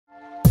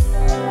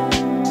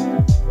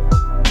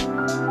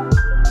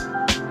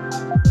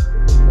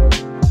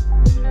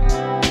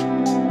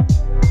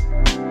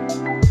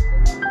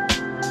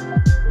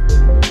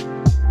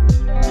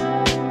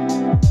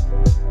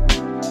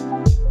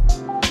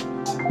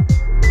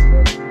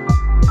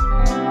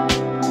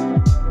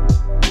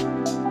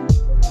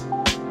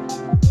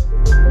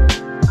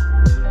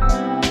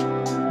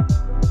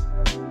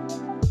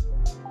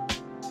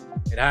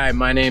Hi,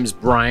 my name's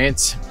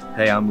Bryant.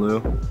 Hey, I'm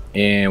Lou.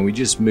 And we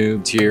just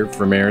moved here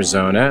from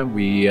Arizona.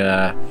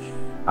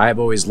 I've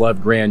always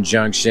loved Grand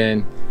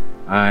Junction.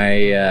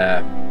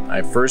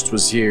 I first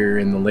was here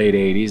in the late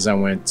 80s. I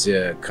went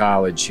to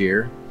college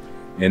here.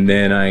 And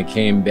then I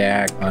came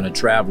back on a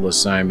travel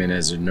assignment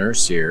as a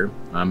nurse here.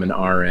 I'm an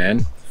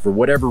RN. For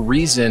whatever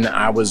reason,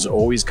 I was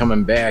always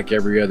coming back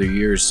every other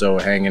year or so,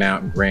 hanging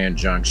out in Grand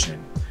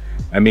Junction.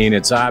 I mean,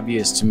 it's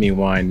obvious to me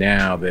why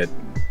now that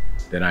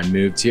I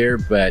moved here,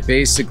 but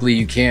basically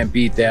you can't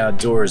beat the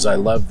outdoors. I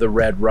love the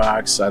red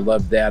rocks. I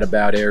love that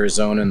about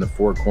Arizona and the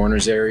Four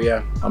Corners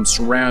area. I'm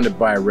surrounded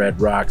by red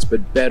rocks,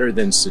 but better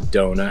than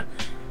Sedona.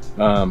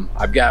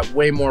 I've got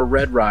way more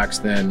red rocks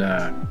than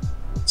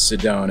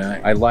Sedona.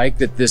 I like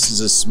that this is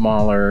a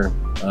smaller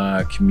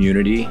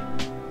community.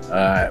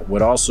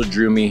 What also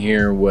drew me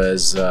here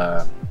was,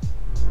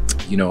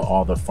 you know,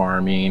 all the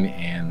farming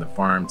and the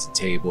farm to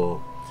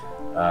table.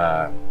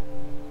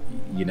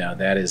 You know,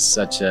 that is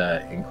such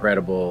an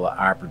incredible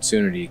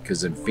opportunity,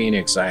 because in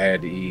Phoenix I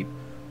had to eat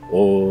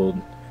old,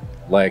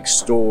 like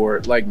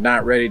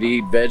not ready to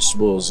eat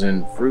vegetables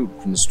and fruit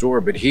from the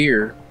store. But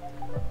here,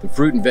 the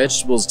fruit and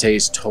vegetables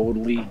taste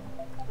totally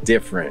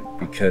different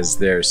because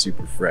they're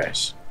super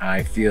fresh.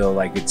 I feel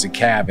like it's a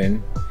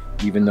cabin,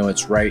 even though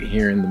it's right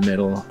here in the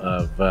middle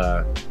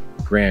of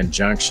Grand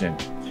Junction.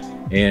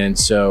 And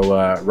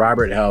so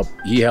Robert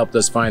helped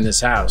us find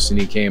this house, and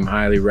he came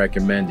highly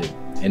recommended.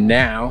 And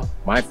now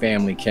my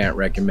family can't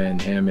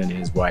recommend him and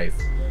his wife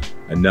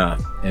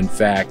enough. In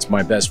fact,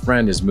 my best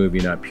friend is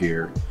moving up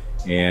here,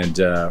 and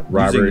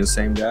Robert, using the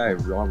same guy,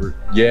 Robert.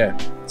 Yeah,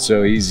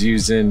 so he's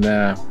using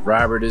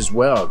Robert as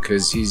well,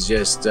 because he's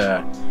just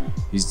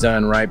he's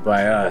done right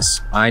by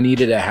us. I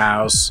needed a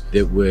house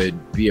that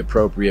would be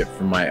appropriate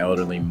for my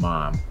elderly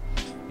mom,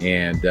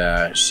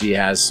 and she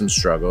has some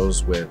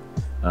struggles with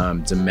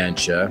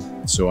dementia.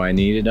 So I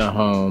needed a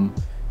home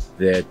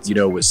that, you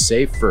know, was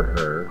safe for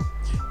her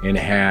and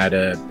had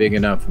a big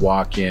enough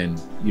walk-in,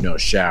 you know,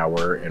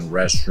 shower and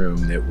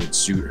restroom that would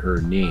suit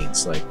her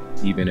needs. Like,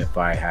 even if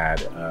I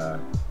had,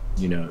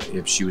 you know,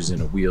 if she was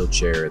in a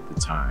wheelchair at the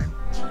time,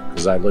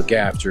 because I look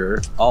after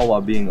her. All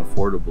while being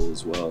affordable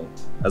as well,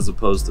 as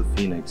opposed to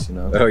Phoenix, you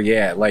know? Oh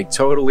yeah, like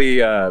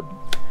totally, I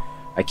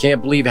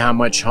can't believe how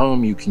much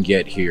home you can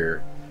get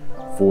here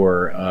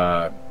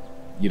for,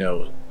 you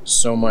know,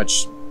 so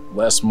much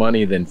less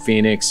money than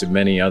Phoenix and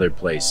many other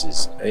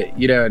places.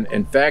 You know,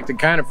 in fact, it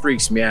kind of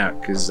freaks me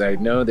out, because I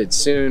know that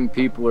soon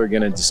people are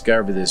going to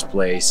discover this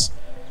place,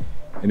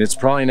 and it's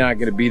probably not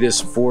going to be this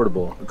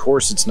affordable. Of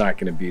course it's not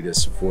going to be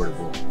this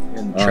affordable.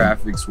 And the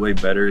traffic's way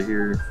better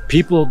here.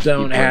 People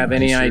don't have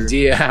any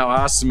idea how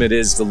awesome it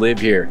is to live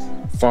here.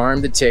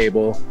 Farm to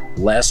table,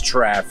 less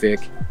traffic,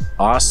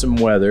 awesome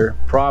weather,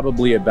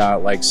 probably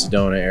about like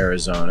Sedona,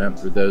 Arizona.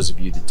 For those of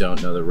you that don't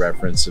know the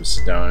reference of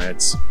Sedona,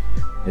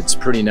 it's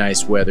pretty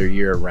nice weather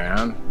year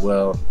round.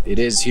 Well, it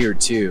is here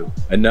too.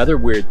 Another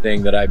weird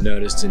thing that I've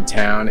noticed in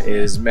town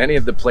is many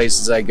of the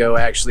places I go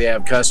actually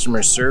have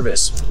customer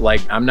service. Like,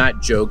 I'm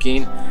not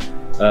joking.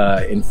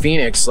 In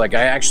Phoenix, like,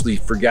 I actually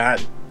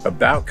forgot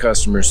about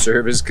customer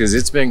service, because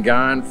it's been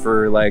gone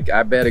for, like,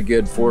 I bet a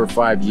good 4 or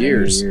 5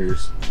 years.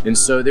 And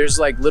so there's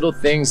like little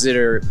things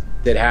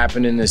that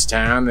happen in this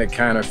town that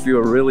kind of feel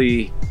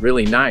really,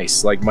 really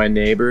nice. Like, my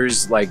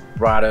neighbors like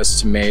brought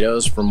us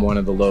tomatoes from one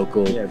of the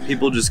local. Yeah,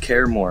 people just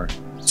care more.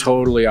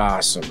 Totally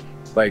awesome,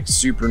 like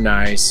super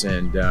nice.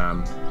 And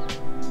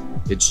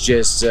it's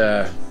just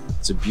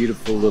it's a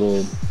beautiful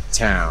little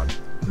town.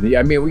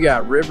 I mean, we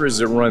got rivers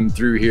that run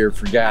through here,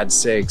 for God's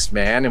sakes,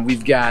 man. And we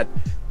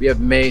have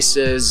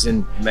mesas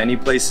and many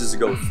places to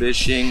go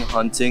fishing,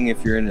 hunting,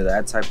 if you're into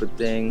that type of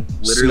thing.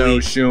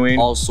 Literally snowshoeing,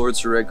 all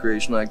sorts of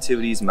recreational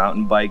activities,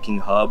 mountain biking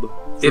hub.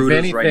 Fruit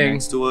is right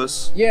next to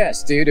us.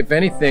 Yes, dude. If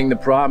anything, the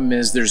problem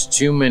is there's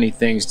too many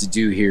things to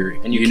do here,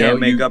 and you can't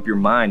make up your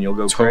mind. You'll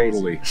go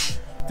totally crazy.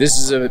 This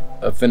is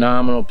a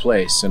phenomenal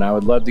place, and I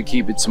would love to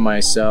keep it to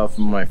myself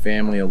and my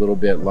family a little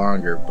bit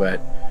longer, but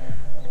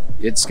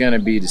it's gonna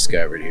be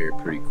discovered here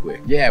pretty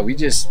quick. Yeah, we're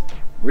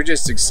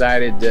just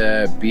excited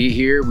to be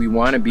here. We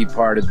want to be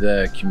part of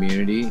the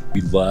community.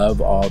 We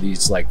love all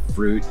these like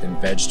fruit and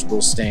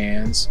vegetable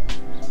stands.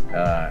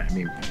 I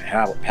mean,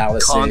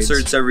 Palisades.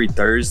 Concerts every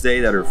Thursday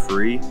that are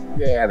free.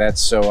 Yeah,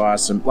 that's so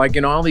awesome. Like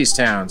in all these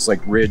towns,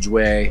 like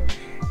Ridgeway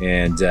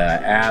and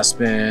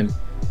Aspen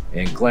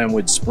and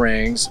Glenwood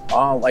Springs,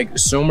 all like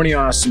so many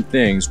awesome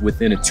things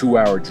within a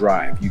 2-hour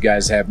drive. You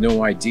guys have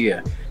no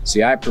idea.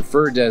 See, I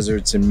prefer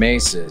deserts and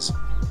mesas,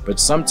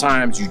 but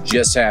sometimes you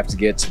just have to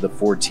get to the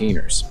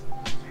 14ers,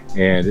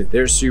 and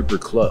they're super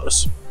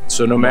close.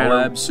 So no matter,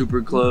 Moab's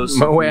super close.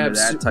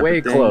 Moab's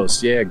way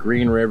close. Yeah,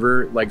 Green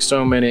River, like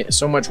so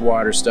much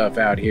water stuff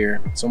out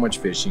here, so much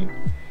fishing.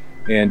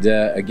 And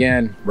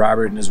again,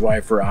 Robert and his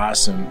wife are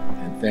awesome,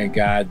 and thank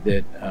God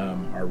that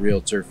our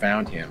realtor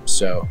found him.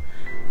 So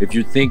if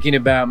you're thinking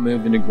about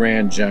moving to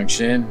Grand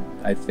Junction,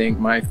 I think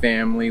my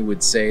family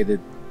would say that,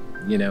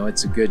 you know,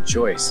 it's a good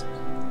choice.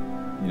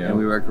 You know, and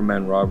we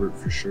recommend Robert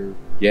for sure.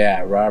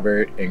 Yeah,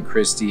 Robert and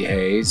Christie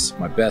Hayes.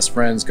 My best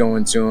friend's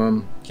going to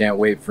him. Can't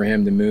wait for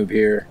him to move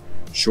here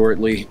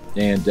shortly.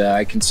 And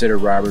I consider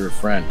Robert a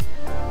friend.